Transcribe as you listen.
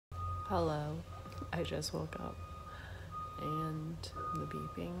Hello, I just woke up and the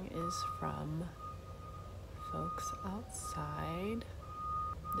beeping is from folks outside.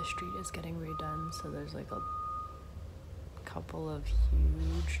 The street is getting redone, so there's like a couple of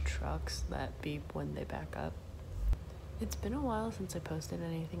huge trucks that beep when they back up. It's been a while since I posted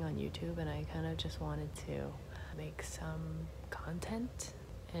anything on YouTube, and I kind of just wanted to make some content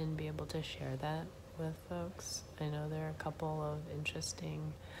and be able to share that with folks. I know there are a couple of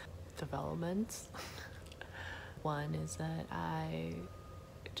interesting developments. One is that I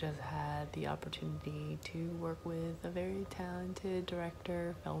just had the opportunity to work with a very talented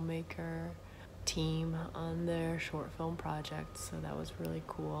director, filmmaker team on their short film project, so that was really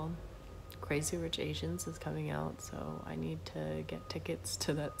cool. Crazy Rich Asians is coming out, so I need to get tickets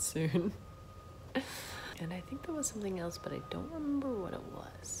to that soon. And I think there was something else, but I don't remember what it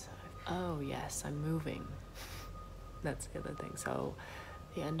was. Oh yes, I'm moving. That's the other thing. So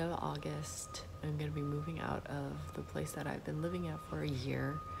the end of August, I'm going to be moving out of the place that I've been living at for a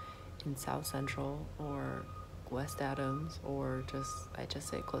year in South Central or West Adams, or I just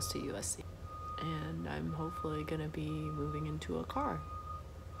say close to USC. And I'm hopefully going to be moving into a car.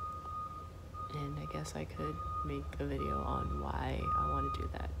 And I guess I could make a video on why I want to do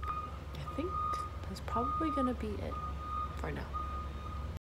that. I think that's probably going to be it for now.